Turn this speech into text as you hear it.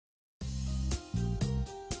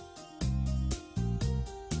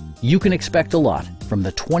You can expect a lot from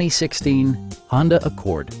the 2016 Honda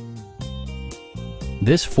Accord.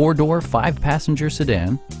 This four-door, five-passenger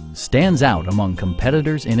sedan stands out among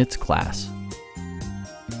competitors in its class.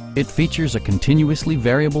 It features a continuously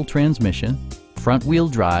variable transmission, front-wheel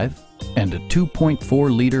drive, and a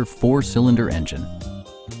 2.4-liter four-cylinder engine.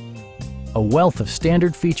 A wealth of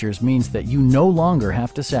standard features means that you no longer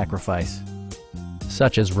have to sacrifice,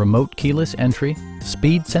 such as remote keyless entry,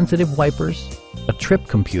 speed-sensitive wipers, a trip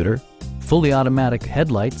computer, fully automatic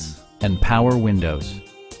headlights, and power windows.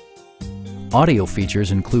 Audio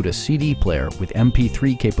features include a CD player with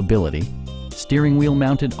MP3 capability, steering wheel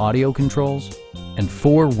mounted audio controls, and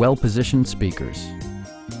four well-positioned speakers.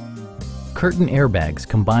 Curtain airbags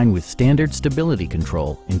combine with standard stability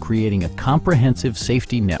control in creating a comprehensive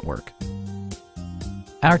safety network.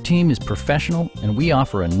 Our team is professional and we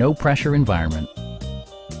offer a no-pressure environment.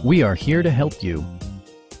 We are here to help you.